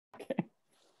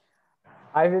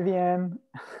Hi, Vivian.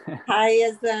 Hi,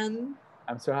 Yazan.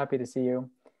 I'm so happy to see you.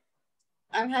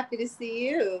 I'm happy to see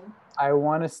you. I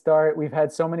want to start. We've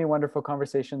had so many wonderful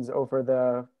conversations over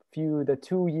the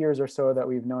 2 years or so that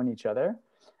we've known each other.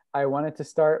 I wanted to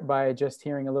start by just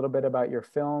hearing a little bit about your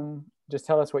film. Just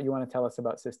tell us what you want to tell us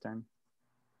about Cistern.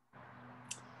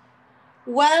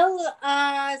 Well,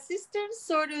 Sisters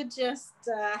sort of just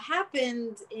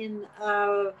happened in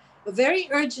a very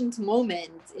urgent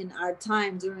moment in our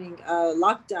time during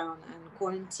lockdown and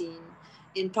quarantine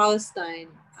in Palestine,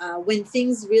 when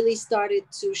things really started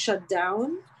to shut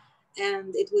down.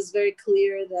 And it was very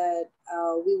clear that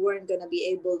we weren't going to be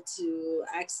able to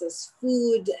access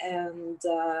food and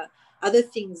other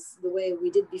things the way we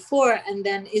did before. And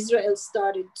then Israel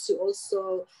started to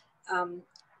also um,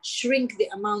 shrink the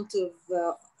amount of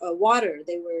water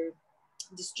they were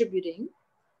distributing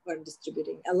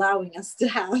allowing us to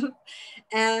have.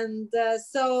 And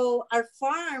so our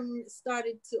farm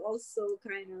started to also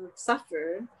kind of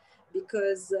suffer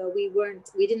because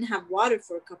we didn't have water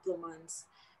for a couple of months.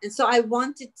 And so I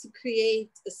wanted to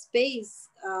create a space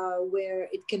where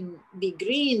it can be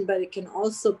green, but it can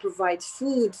also provide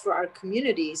food for our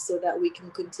community so that we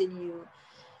can continue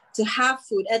to have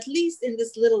food, at least in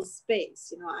this little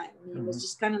space. I mean, it was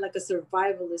just kind of like a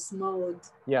survivalist mode.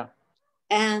 Yeah.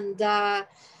 And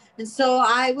so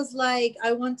I was like,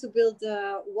 I want to build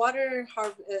a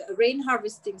rain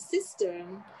harvesting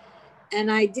cistern,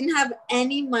 and I didn't have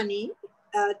any money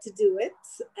to do it,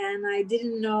 and I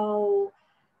didn't know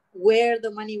where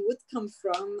the money would come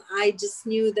from. I just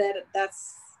knew that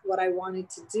that's what I wanted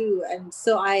to do, and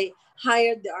so I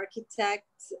hired the architect.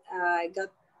 I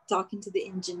got talking to the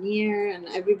engineer and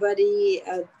everybody,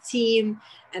 team,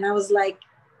 and I was like,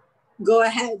 go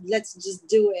ahead, let's just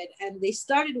do it. And they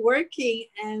started working,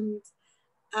 and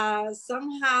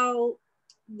somehow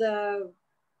the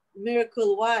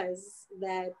miracle was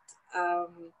that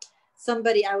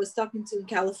somebody I was talking to in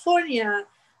California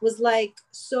was like,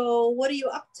 so what are you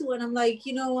up to? And I'm like,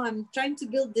 I'm trying to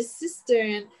build this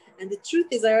cistern, and the truth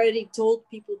is I already told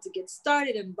people to get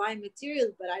started and buy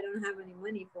material, but I don't have any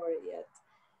money for it yet.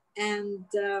 And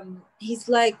he's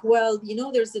like, well,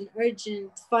 there's an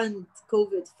urgent fund,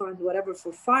 COVID fund, whatever,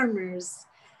 for farmers.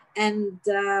 And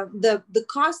the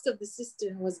cost of the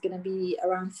cistern was going to be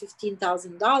around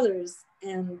 $15,000.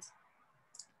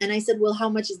 And I said, well, how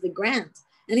much is the grant?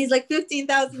 And he's like,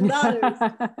 $15,000. And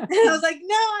I was like,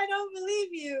 no, I don't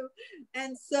believe you.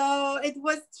 And so it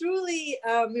was truly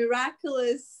a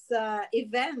miraculous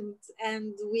event.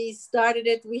 And we started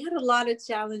it. We had a lot of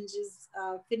challenges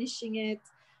finishing it,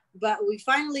 but we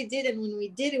finally did. And when we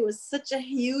did, it was such a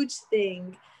huge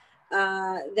thing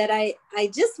that I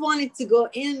just wanted to go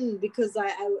in because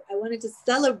I wanted to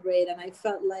celebrate. And I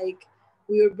felt like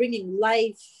we were bringing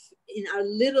life in our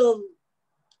little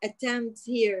attempt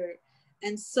here.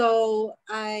 And so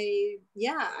I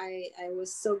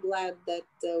was so glad that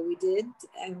we did.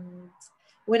 And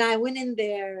when I went in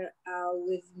there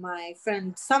with my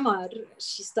friend Samar,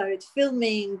 she started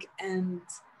filming, and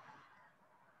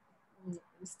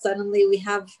suddenly we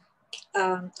have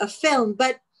a film.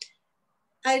 But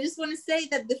I just want to say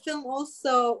that the film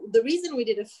also, the reason we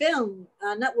did a film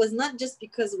was not just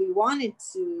because we wanted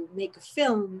to make a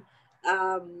film.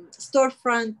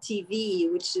 Storefront TV,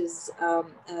 which is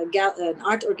an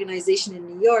art organization in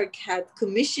New York, had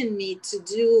commissioned me to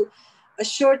do a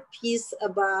short piece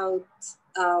about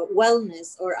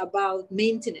wellness or about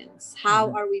maintenance.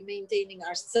 How are we maintaining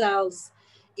ourselves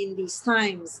in these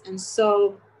times? And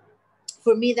so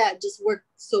for me, that just worked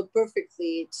so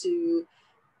perfectly to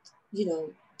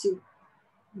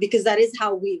because that is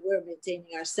how we were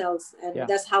maintaining ourselves, and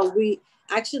that's how we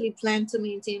actually plan to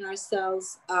maintain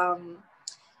ourselves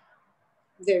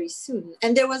very soon.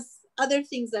 And there was other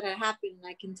things that had happened, and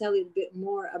I can tell you a bit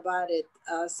more about it.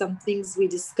 Some things we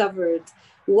discovered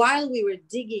while we were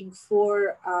digging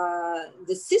for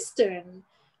the cistern.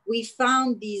 We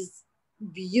found these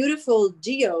beautiful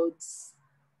geodes,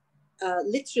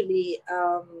 literally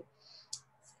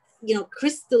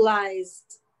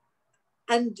crystallized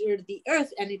under the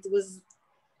earth, and it was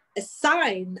a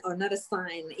sign, or not a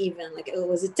sign even, like it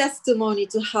was a testimony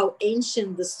to how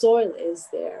ancient the soil is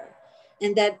there,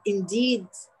 and that indeed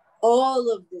all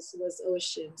of this was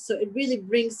ocean. So it really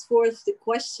brings forth the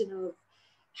question of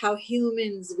how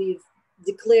humans, we've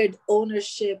declared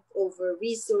ownership over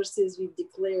resources, we've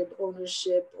declared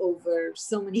ownership over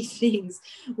so many things,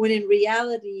 when in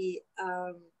reality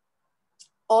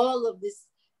all of this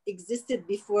existed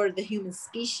before the human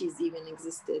species even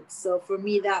existed. So for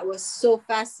me, that was so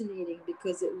fascinating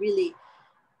because it really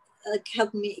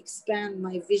helped me expand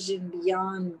my vision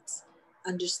beyond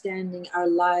understanding our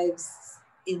lives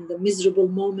in the miserable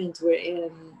moment we're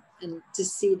in, and to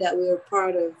see that we are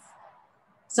part of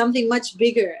something much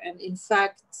bigger. And in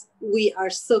fact, we are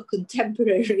so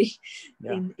contemporary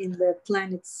in the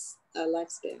planet's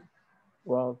lifespan.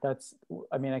 Well, that's,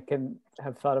 I mean, I can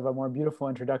have thought of a more beautiful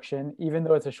introduction. Even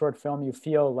though it's a short film, you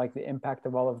feel like the impact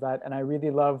of all of that. And I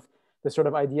really love the sort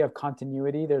of idea of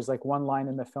continuity. There's like one line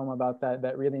in the film about that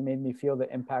that really made me feel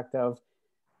the impact of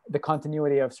the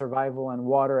continuity of survival and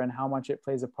water and how much it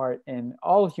plays a part in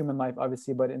all human life,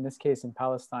 obviously, but in this case in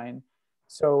Palestine.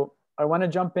 So I want to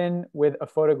jump in with a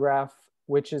photograph,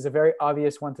 which is a very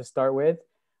obvious one to start with.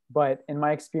 But in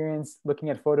my experience, looking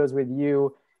at photos with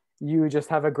you, you just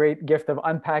have a great gift of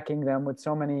unpacking them with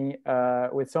so many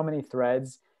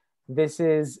threads. This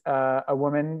is a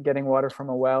woman getting water from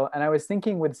a well. And I was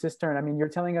thinking with Cistern, I mean, you're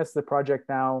telling us the project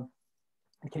now,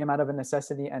 it came out of a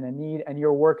necessity and a need, and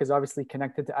your work is obviously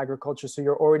connected to agriculture. So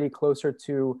you're already closer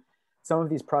to some of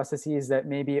these processes that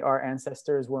maybe our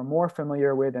ancestors were more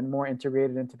familiar with and more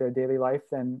integrated into their daily life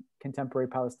than contemporary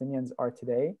Palestinians are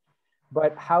today.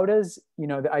 But how does, you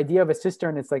know, the idea of a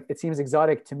cistern, it's like, it seems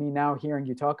exotic to me now hearing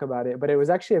you talk about it, but it was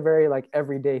actually a very like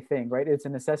everyday thing, right? It's a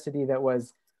necessity that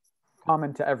was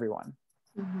common to everyone.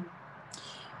 Mm-hmm.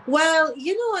 Well,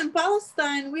 you know, in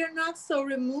Palestine, we are not so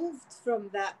removed from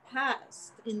that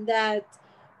past, in that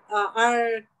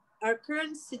our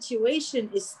current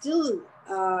situation is still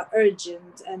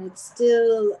urgent, and it's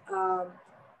still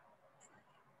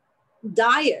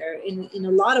dire in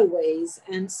a lot of ways.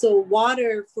 And so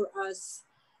water for us,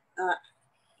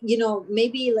 you know,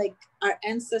 maybe like our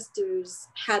ancestors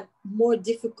had more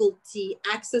difficulty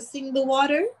accessing the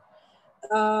water.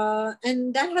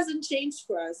 And that hasn't changed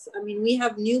for us. I mean, we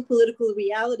have new political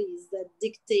realities that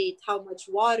dictate how much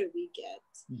water we get.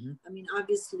 Mm-hmm. I mean,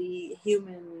 obviously,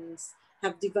 humans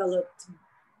have developed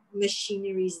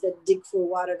machineries that dig for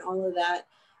water and all of that.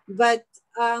 But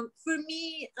for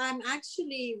me, I'm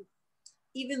actually,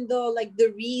 even though like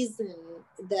the reason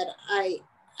that I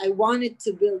wanted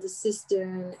to build a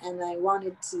cistern and I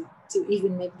wanted to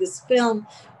even make this film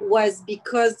was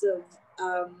because of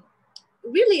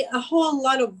really a whole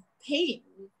lot of pain,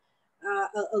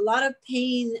 a lot of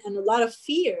pain and a lot of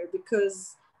fear,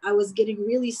 because I was getting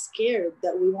really scared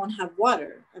that we won't have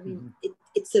water. I mean, mm-hmm.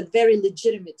 It's a very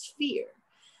legitimate fear.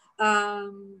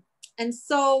 And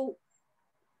so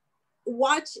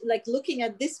looking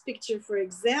at this picture, for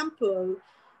example,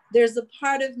 there's a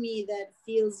part of me that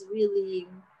feels really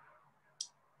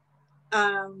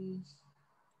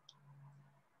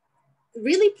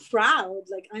really proud.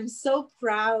 Like, I'm so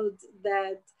proud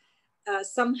that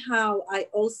somehow I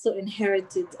also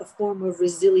inherited a form of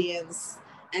resilience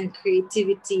and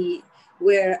creativity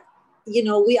where, you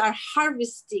know, we are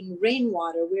harvesting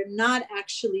rainwater. We're not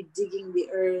actually digging the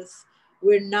earth.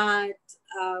 We're not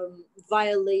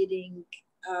violating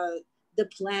the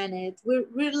planet.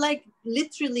 We're like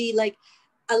literally like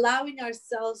allowing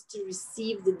ourselves to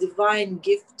receive the divine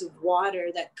gift of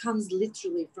water that comes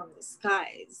literally from the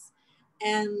skies.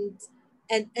 And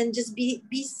just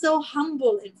be so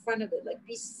humble in front of it, like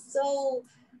be so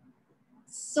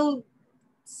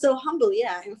humble,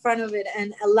 yeah, in front of it,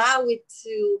 and allow it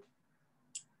to,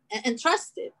 and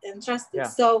trust it, yeah.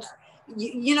 So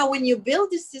you know, when you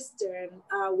build a cistern,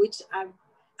 which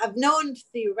I've known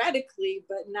theoretically,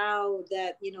 but now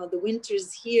that, you know, the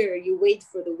winter's here, you wait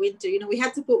for the winter. You know, we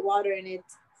had to put water in it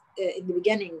in the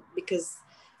beginning because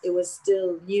it was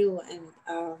still new, and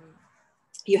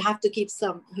you have to keep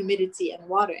some humidity and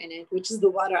water in it, which is the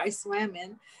water I swam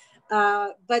in.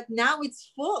 But now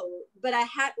it's full. But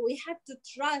we had to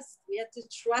trust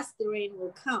the rain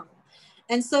will come.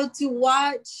 And so to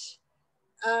watch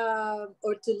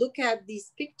or to look at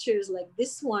these pictures like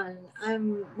this one,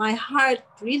 my heart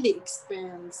really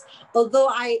expands. Although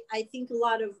I think a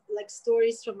lot of like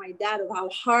stories from my dad of how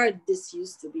hard this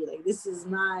used to be. Like, this is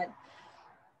not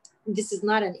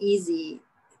an easy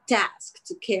task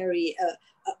to carry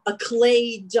a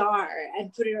clay jar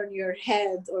and put it on your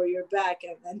head or your back,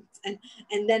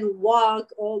 and then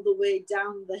walk all the way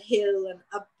down the hill and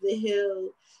up the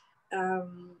hill.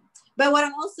 But what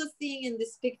I'm also seeing in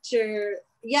this picture,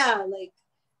 yeah, like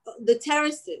the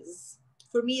terraces.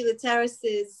 For me, the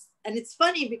terraces, and it's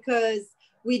funny because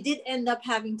we did end up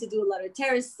having to do a lot of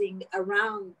terracing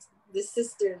around the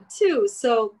cistern too.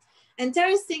 So, and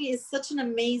terracing is such an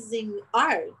amazing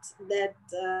art that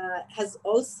has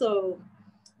also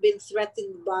been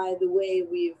threatened by the way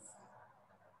we've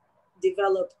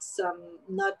developed some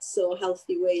not so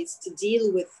healthy ways to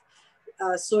deal with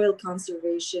soil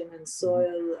conservation and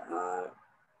soil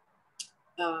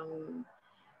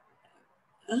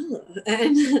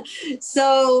and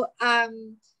so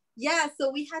yeah,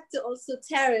 so we had to also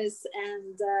terrace,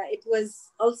 and it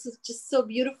was also just so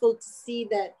beautiful to see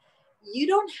that you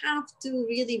don't have to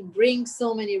really bring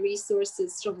so many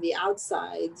resources from the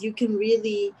outside. You can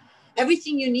really,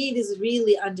 everything you need is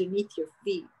really underneath your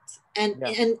feet, and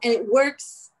Yeah. and it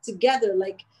works together.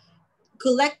 Like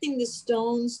collecting the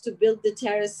stones to build the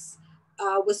terrace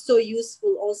was so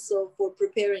useful also for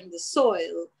preparing the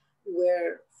soil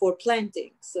where for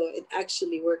planting. So it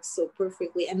actually works so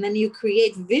perfectly. And then you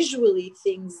create visually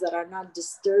things that are not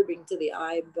disturbing to the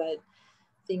eye, but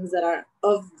things that are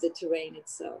of the terrain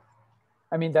itself.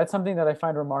 I mean, that's something that I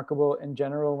find remarkable in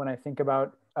general when I think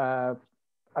about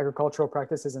agricultural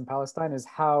practices in Palestine is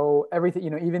how everything,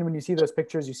 even when you see those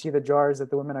pictures, you see the jars that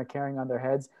the women are carrying on their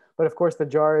heads. But of course, the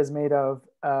jar is made of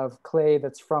clay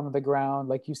that's from the ground.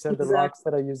 Like you said, the rocks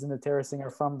Exactly. that are used in the terracing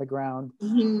are from the ground.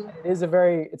 Mm-hmm. It is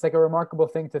it's like a remarkable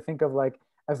thing to think of, like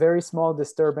a very small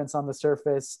disturbance on the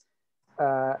surface,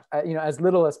 as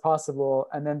little as possible.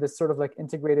 And then this sort of like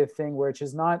integrated thing, which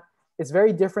is not, it's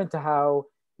very different to how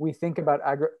we think about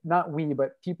not we,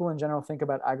 but people in general think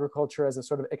about agriculture as a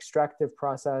sort of extractive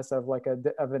process of like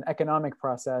of an economic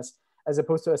process, as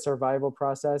opposed to a survival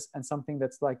process and something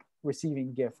that's like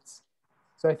receiving gifts.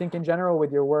 So I think in general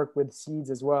with your work with seeds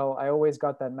as well, I always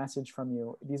got that message from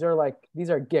you. These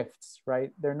are gifts,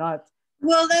 right? They're not.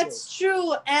 Well, that's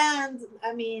true. And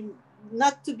I mean,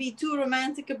 not to be too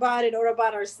romantic about it or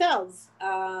about ourselves,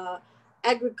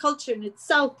 agriculture in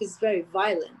itself is very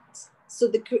violent.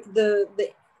 So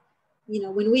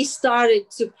when we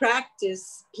started to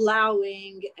practice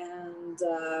plowing and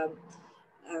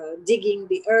digging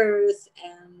the earth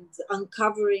and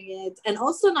uncovering it, and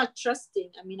also not trusting.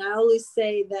 I mean, I always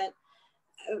say that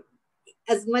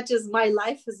as much as my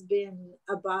life has been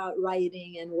about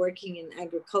writing and working in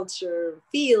agriculture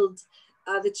field,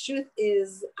 the truth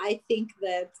is, I think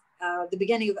that the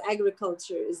beginning of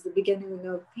agriculture is the beginning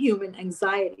of human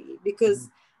anxiety, because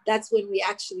that's when we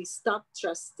actually stop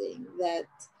trusting that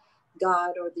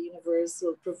God or the universe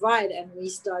will provide, and we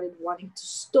started wanting to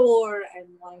store and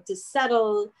wanting to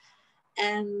settle.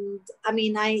 And I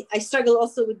mean, I struggle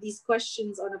also with these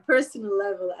questions on a personal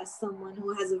level as someone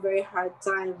who has a very hard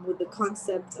time with the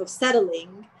concept of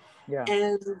settling. Yeah.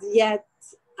 And yet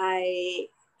i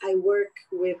I work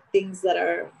with things that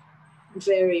are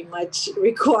very much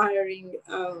requiring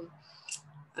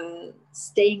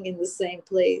staying in the same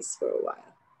place for a while.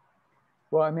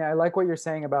 Well, I mean, I like what you're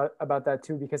saying about that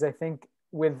too, because I think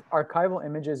with archival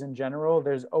images in general,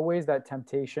 there's always that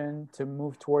temptation to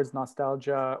move towards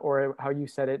nostalgia, or how you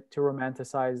said it, to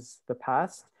romanticize the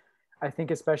past. I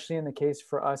think especially in the case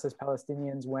for us as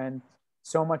Palestinians, when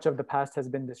so much of the past has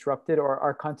been disrupted, or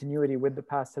our continuity with the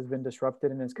past has been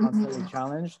disrupted and is constantly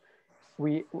challenged,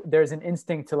 there's an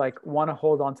instinct to like want to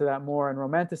hold on to that more and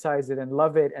romanticize it and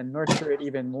love it and nurture it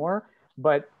even more.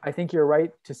 But I think you're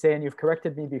right to say, and you've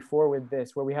corrected me before with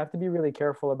this, where we have to be really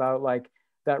careful about like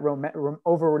that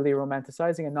overly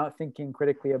romanticizing and not thinking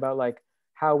critically about like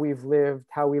how we've lived,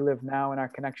 how we live now, and our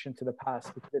connection to the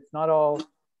past, because it's not all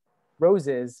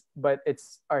roses, but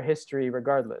it's our history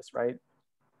regardless, right?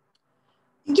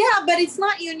 Yeah, but it's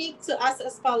not unique to us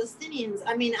as Palestinians.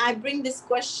 I mean, I bring this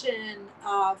question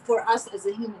for us as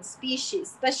a human species,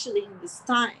 especially in this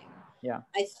time. Yeah.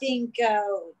 I think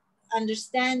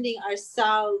understanding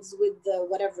ourselves with the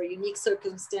whatever unique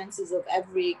circumstances of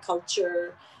every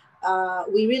culture,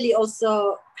 we really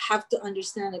also have to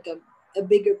understand like a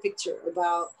bigger picture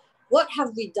about what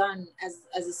have we done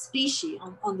as a species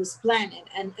on this planet,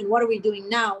 and what are we doing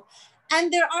now. And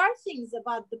there are things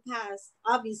about the past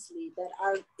obviously that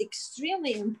are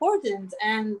extremely important,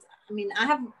 and I mean, I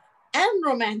have and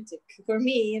romantic for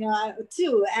me,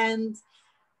 too. And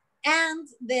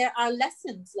there are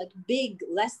lessons, like big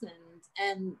lessons,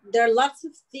 and there are lots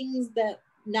of things that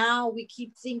now we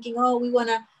keep thinking, oh, we want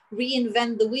to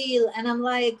reinvent the wheel. And I'm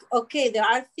like, okay, there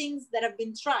are things that have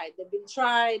been tried, they've been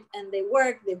tried and they've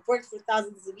worked for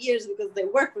thousands of years because they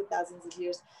work for thousands of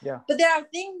years. Yeah. But there are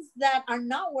things that are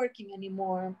not working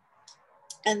anymore,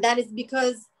 and that is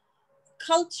because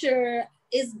culture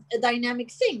is a dynamic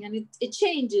thing, and it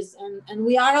changes, and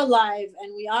we are alive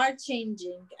and we are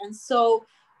changing. And so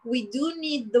we do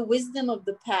need the wisdom of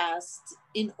the past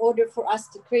in order for us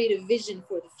to create a vision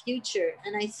for the future.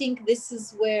 And I think this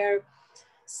is where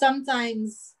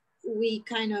sometimes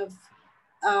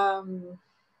um,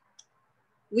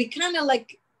 we kind of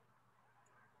like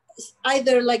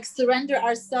either like surrender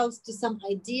ourselves to some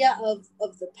idea of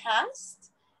the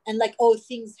past, and like, oh,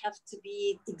 things have to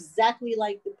be exactly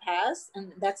like the past,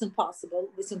 and that's impossible.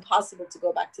 It's impossible to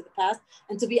go back to the past.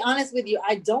 And to be honest with you,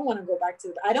 I don't want to go back to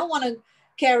it. I don't want to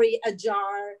carry a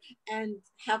jar and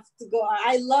have to go.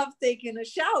 I love taking a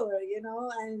shower, you know,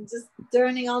 and just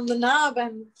turning on the knob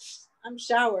and I'm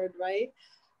showered, right?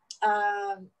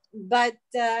 But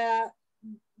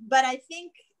I think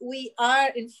we are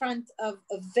in front of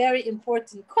a very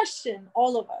important question,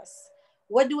 all of us.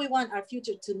 What do we want our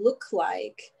future to look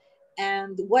like?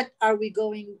 And what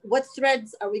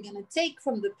threads are we going to take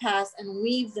from the past and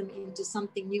weave them into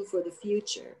something new for the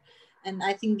future? And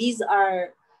I think these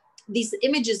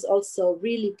images also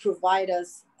really provide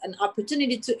us an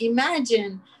opportunity to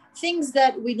imagine things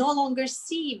that we no longer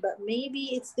see, but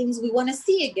maybe it's things we want to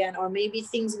see again, or maybe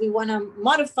things we want to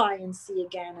modify and see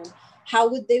again, and how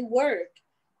would they work?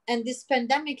 And this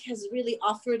pandemic has really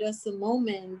offered us a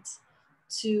moment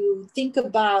to think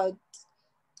about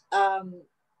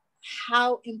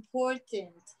how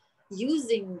important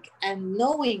using and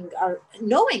knowing our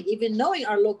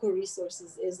local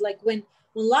resources is. Like when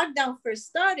lockdown first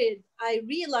started, I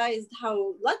realized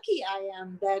how lucky I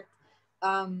am that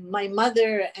my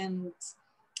mother and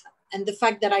the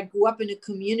fact that I grew up in a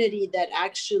community that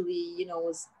actually, you know,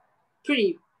 was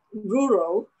pretty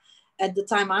rural at the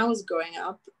time I was growing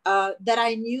up, that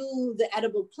I knew the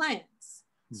edible plants.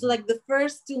 So like the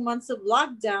first 2 months of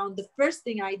lockdown, the first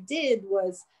thing I did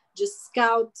was just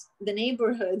scout the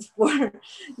neighborhood for,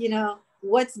 you know,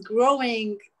 what's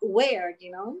growing where,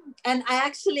 you know. And I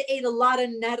actually ate a lot of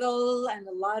nettle and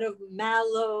a lot of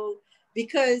mallow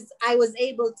because I was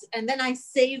able to, and then I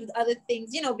saved other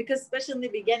things, you know, because especially in the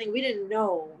beginning, we didn't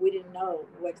know what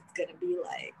it's gonna be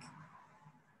like.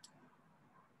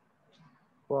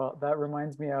 Well, that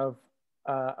reminds me of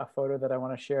a photo that I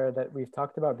want to share that we've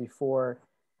talked about before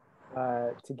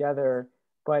together,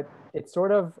 but it's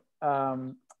sort of,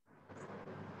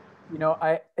 you know,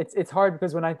 it's hard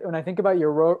because when I think about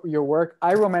your work,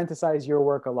 I romanticize your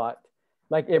work a lot.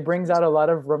 Like it brings out a lot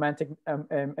of romantic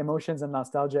emotions and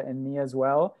nostalgia in me as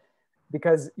well,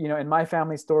 because, you know, in my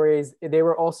family stories, they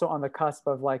were also on the cusp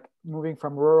of like moving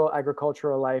from rural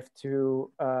agricultural life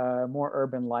to more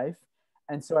urban life.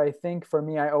 And so I think for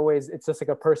me, it's just like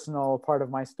a personal part of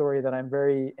my story that I'm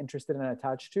very interested and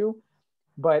attached to.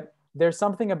 But there's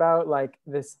something about like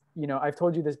this, you know, I've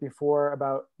told you this before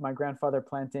about my grandfather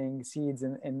planting seeds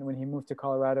and when he moved to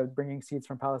Colorado, bringing seeds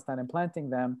from Palestine and planting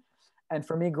them. And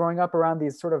for me, growing up around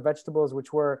these sort of vegetables,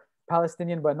 which were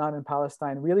Palestinian but not in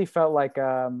Palestine, really felt like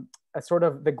a sort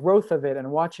of the growth of it,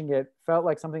 and watching it felt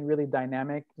like something really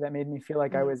dynamic that made me feel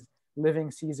like I was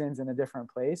living seasons in a different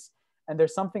place. And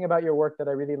there's something about your work that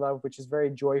I really love, which is very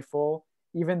joyful,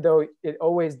 even though it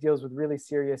always deals with really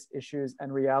serious issues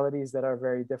and realities that are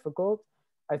very difficult.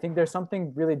 I think there's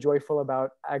something really joyful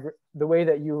about the way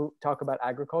that you talk about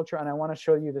agriculture. And I want to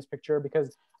show you this picture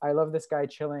because I love this guy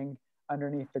chilling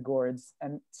underneath the gourds,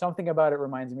 and something about it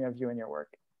reminds me of you and your work.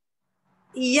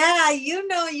 Yeah, you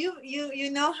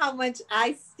know how much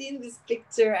I've seen this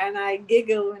picture and I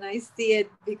giggle when I see it,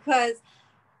 because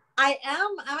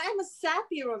I'm a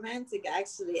sappy romantic,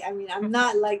 actually. I mean, I'm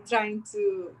not like trying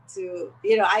to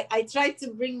you know, I try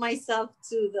to bring myself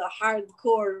to the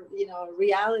hardcore, you know,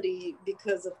 reality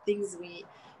because of things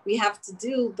we have to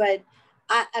do. But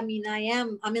I mean,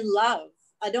 I'm in love.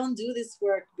 I don't do this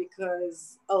work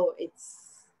because, oh,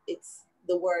 it's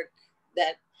the work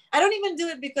that, I don't even do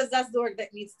it because that's the work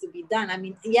that needs to be done. I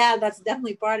mean, yeah, that's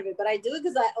definitely part of it, but I do it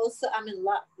because I'm in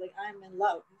love. Like I'm in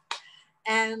love.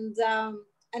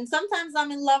 And sometimes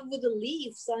I'm in love with the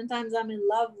leaf. Sometimes I'm in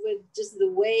love with just the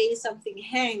way something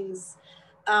hangs.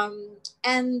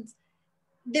 And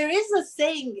there is a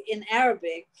saying in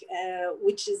Arabic,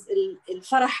 which is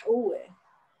 "el-farah uwe,"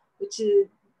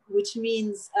 which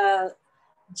means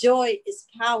joy is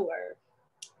power.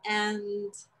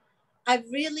 And I've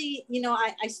really, you know,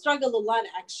 I struggle a lot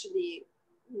actually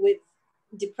with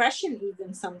depression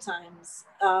even sometimes.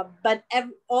 But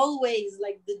always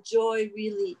like the joy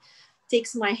really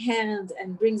takes my hand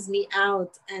and brings me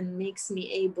out and makes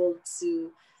me able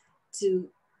to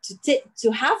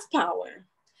have power.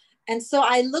 And so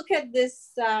I look at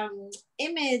this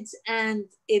image and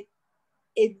it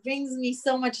brings me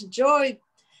so much joy,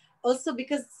 also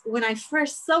because when I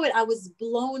first saw it, I was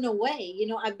blown away. You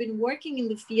know, I've been working in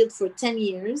the field for 10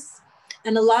 years,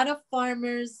 and a lot of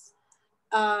farmers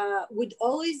would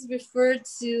always refer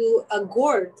to a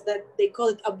gourd that they call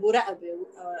it Abu Ra'abe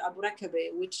or Abu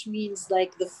Rakabe, which means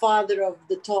like the father of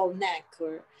the tall neck.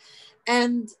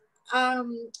 And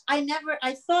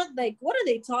I thought like, what are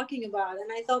they talking about?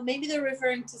 And I thought maybe they're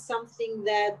referring to something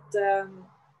that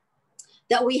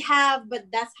we have,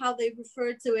 but that's how they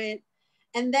refer to it.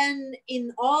 And then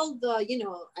in all the, you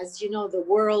know, as you know, the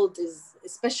world is,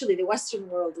 especially the Western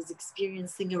world, is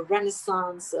experiencing a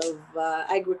renaissance of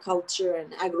agriculture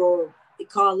and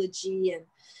ecology and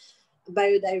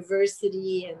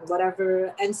biodiversity and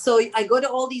whatever. And so I go to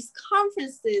all these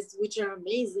conferences, which are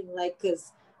amazing, like,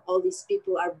 because all these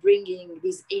people are bringing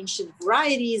these ancient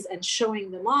varieties and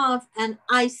showing them off. And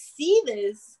I see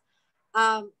this,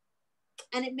 and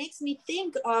it makes me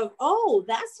think of, oh,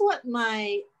 that's what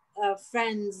my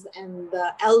friends and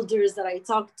the elders that I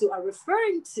talk to are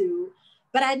referring to,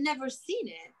 but I'd never seen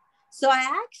it. So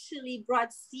I actually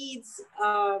brought seeds,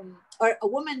 or a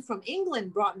woman from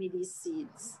England brought me these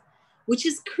seeds, which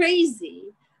is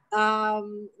crazy,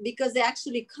 because they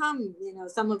actually come,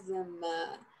 some of them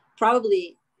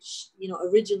probably,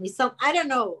 originally, some, I don't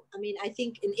know. I mean, I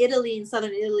think in Italy, in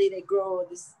southern Italy, they grow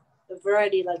a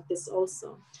variety like this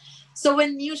also. So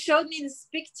when you showed me this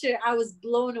picture, I was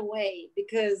blown away,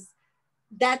 because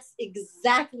that's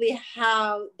exactly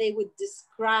how they would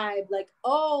describe, like,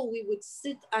 oh, we would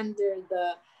sit under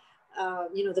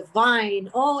the vine.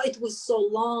 Oh, it was so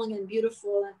long and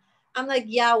beautiful. And I'm like,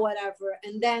 yeah, whatever.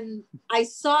 And then I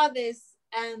saw this,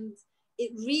 and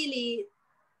it really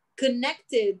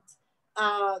connected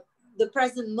the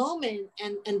present moment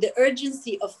and the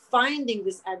urgency of finding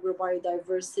this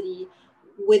agrobiodiversity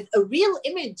with a real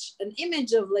image, an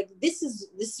image of, like, this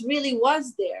really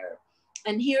was there.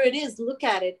 And here it is, look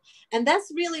at it. And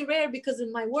that's really rare, because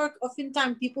in my work,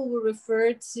 oftentimes people will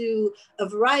refer to a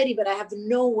variety, but I have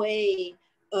no way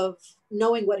of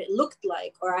knowing what it looked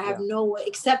like, or I have no way,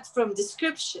 except from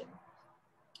description.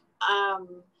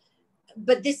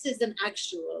 But this is an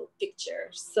actual picture.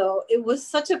 So it was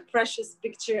such a precious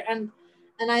picture. And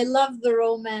I love the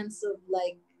romance of,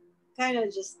 like, kind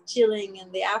of just chilling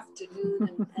in the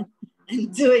afternoon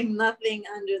and doing nothing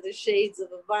under the shades of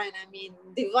a vine. I mean,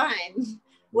 divine.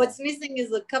 What's missing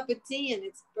is a cup of tea, and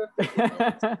it's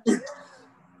perfect.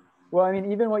 Well, I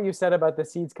mean, even what you said about the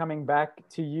seeds coming back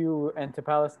to you and to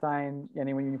Palestine, I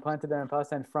mean, when you planted them in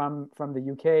Palestine from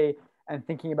the UK, and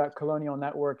thinking about colonial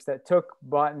networks that took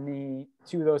botany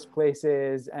to those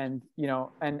places, and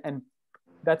and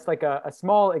that's like a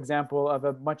small example of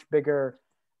a much bigger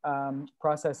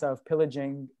process of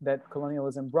pillaging that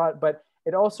colonialism brought. But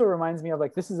it also reminds me of,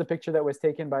 like, this is a picture that was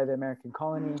taken by the American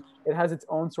colony. It has its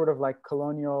own sort of like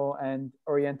colonial and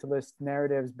Orientalist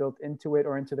narratives built into it,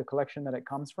 or into the collection that it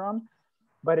comes from.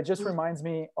 But it just reminds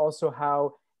me also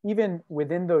how even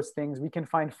within those things, we can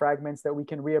find fragments that we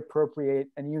can reappropriate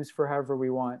and use for however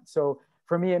we want. So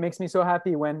for me, it makes me so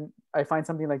happy when I find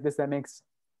something like this that makes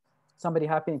somebody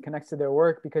happy and connects to their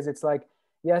work, because it's like,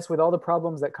 yes, with all the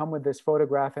problems that come with this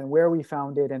photograph and where we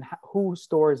found it and who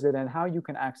stores it and how you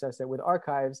can access it with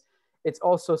archives, it's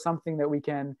also something that we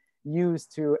can use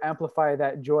to amplify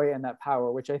that joy and that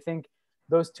power, which I think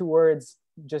those two words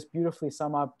just beautifully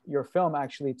sum up your film,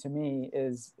 actually, to me,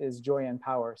 is joy and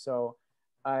power. So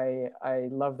I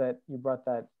love that you brought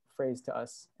that phrase to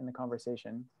us in the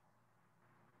conversation.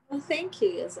 Well, thank you,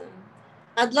 Yazan.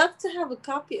 I'd love to have a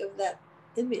copy of that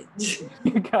image.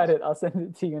 You got it. I'll send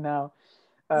it to you now.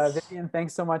 Vivien,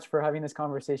 thanks so much for having this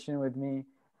conversation with me.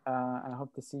 I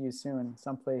hope to see you soon,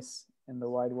 someplace in the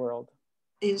wide world.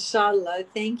 Inshallah.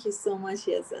 Thank you so much,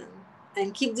 Yazan.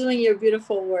 And keep doing your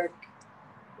beautiful work.